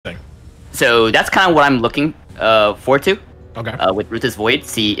So that's kind of what I'm looking forward to. Okay. With RuthlessVoid,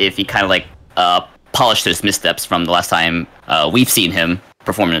 see if he kind of like polished those missteps from the last time we've seen him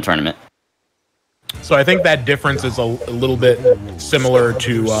perform in a tournament. So I think that difference is a little bit similar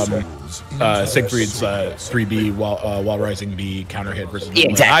to Siegfried's 3B while rising B counter hit versus. Yeah,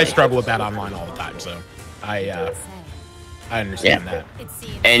 exactly. I struggle with that online all the time, so I understand that.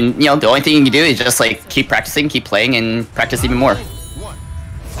 And you know, the only thing you can do is just like keep practicing, keep playing, and practice even more.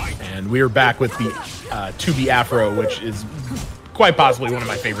 And we are back with the 2B Afro, which is quite possibly one of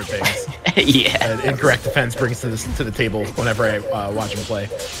my favorite things. Yeah. Incorrect Defense brings to the table whenever I watch him play.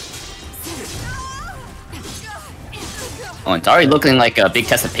 Oh, it's already looking like a big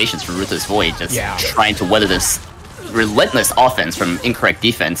test of patience for RuthlessVoid, just trying to weather this relentless offense from Incorrect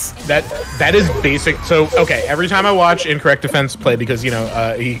Defense. That is basic. So, okay, every time I watch Incorrect Defense play, because, you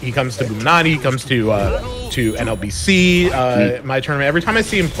know, he comes to Buminati, he comes to NLBC, my tournament, every time I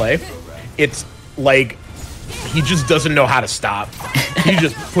see him play, it's like he just doesn't know how to stop. He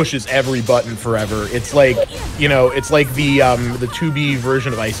just pushes every button forever. It's like, you know, it's like the 2B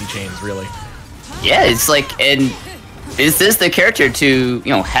version of Icy Chains, really. Yeah, it's like, and this is the character to,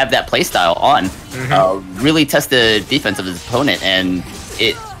 you know, have that playstyle on. Really test the defense of his opponent, and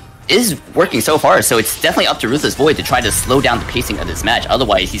it is working so far. So it's definitely up to RuthlessVoid to try to slow down the pacing of this match.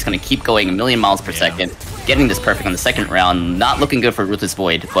 Otherwise, he's going to keep going a million miles per second, getting this perfect on the second round. Not looking good for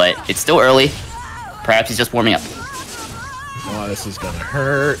RuthlessVoid, but it's still early. Perhaps he's just warming up. Oh, this is going to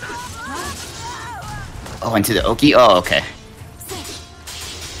hurt. Oh, into the Oki? Oh, okay.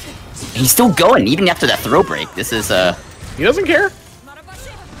 He's still going, even after that throw break. This is, He doesn't care.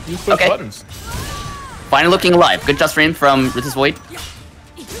 He just pushes buttons. Finally looking alive. Good just frame from RuthlessVoid.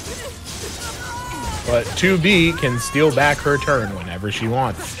 But 2B can steal back her turn whenever she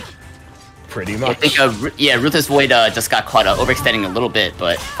wants. Pretty much. I think, RuthlessVoid just got caught overextending a little bit,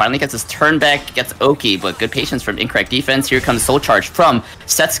 but finally gets his turn back, gets Oki, but good patience from Incorrect Defense. Here comes Soul Charge from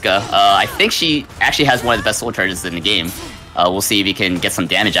Setsuka. I think she actually has one of the best Soul Charges in the game. We'll see if he can get some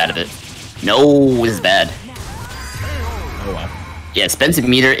damage out of it. No, this is bad. Oh, wow. Yeah, spends a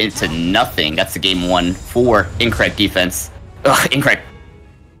meter into nothing. That's the game one for Incorrect Defense. Ugh, incorrect.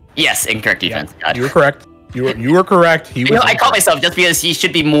 Yes, Incorrect Defense. Yeah, you were correct. You were correct. He was I caught myself just because he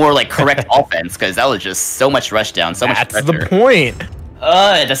should be more like correct offense, because that was just so much rush down, so much pressure. That's the point.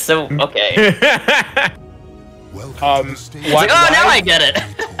 That's so okay. Now I get it.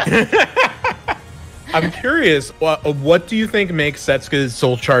 I'm curious, what do you think makes Setsuka's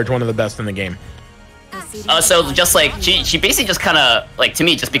Soul Charge one of the best in the game? So just like, she basically just kind of, like, to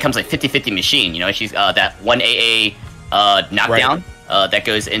me, just becomes like 50-50 machine, you know? She's that 1 AA knockdown that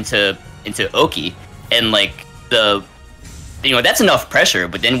goes into Oki, and like, you know, that's enough pressure,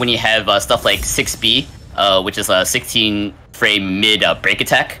 but then when you have stuff like 6B, which is a 16 frame mid break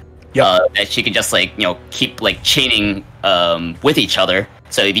attack, that she can just, like, you know, keep like chaining with each other.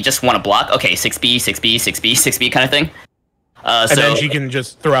 So if you just want to block, okay, 6B, 6B, 6B, 6B kind of thing. And then she can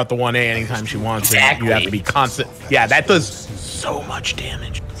just throw out the 1A anytime she wants. Exactly. You have to be constant. Yeah, that does so much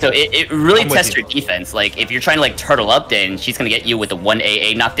damage. So it really tests your defense. Like, if you're trying to, like, turtle up, then she's going to get you with the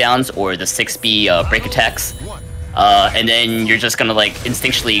 1AA knockdowns or the 6B break attacks. And then you're just going to, like,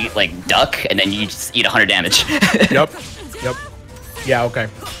 instinctually, like, duck, and then you just eat 100 damage. Yep. Yeah, okay.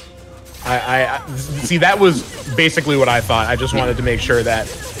 I see, that was basically what I thought. I just wanted to make sure that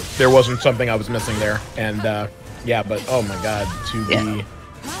there wasn't something I was missing there. And, yeah, but, oh my god, 2B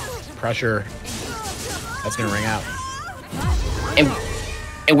pressure. That's going to ring out. And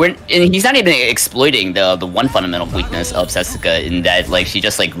he's not even exploiting the one fundamental weakness of Setsuka, in that, like, she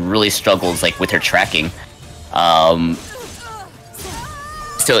just, like, really struggles, like, with her tracking.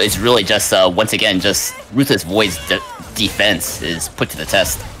 So it's really just, once again, just RuthlessVoid's defense is put to the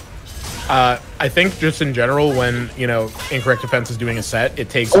test. I think just in general, when, you know, Incorrect Defense is doing a set, it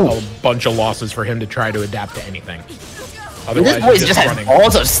takes a bunch of losses for him to try to adapt to anything. Otherwise, this boy just has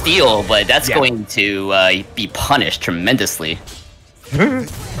balls of steel, but that's going to be punished tremendously. That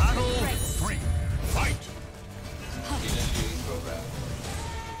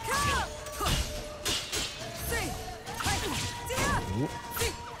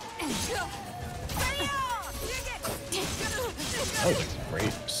was a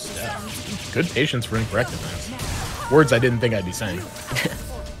great step. Good patience for Incorrect Defense. Words I didn't think I'd be saying.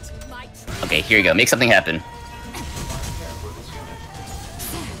 Okay, here you go. Make something happen.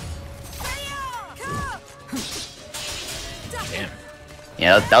 Damn.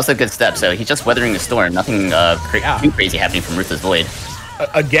 Yeah, that was a good step. So he's just weathering the storm. Nothing too crazy happening from RuthlessVoid.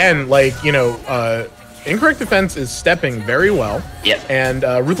 Again, like, you know, Incorrect Defense is stepping very well. Yep. And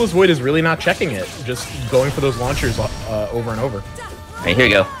RuthlessVoid is really not checking it. Just going for those launchers over and over. Alright, here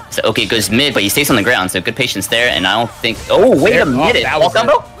we go. So okay, goes mid, but he stays on the ground. So good patience there, and I don't think. Oh wait a minute! that Wall was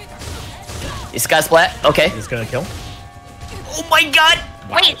combo. This guy's splat. Okay. He's gonna kill. Oh my god!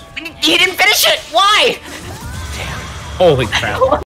 Wait, he didn't finish it. Why? Holy crap!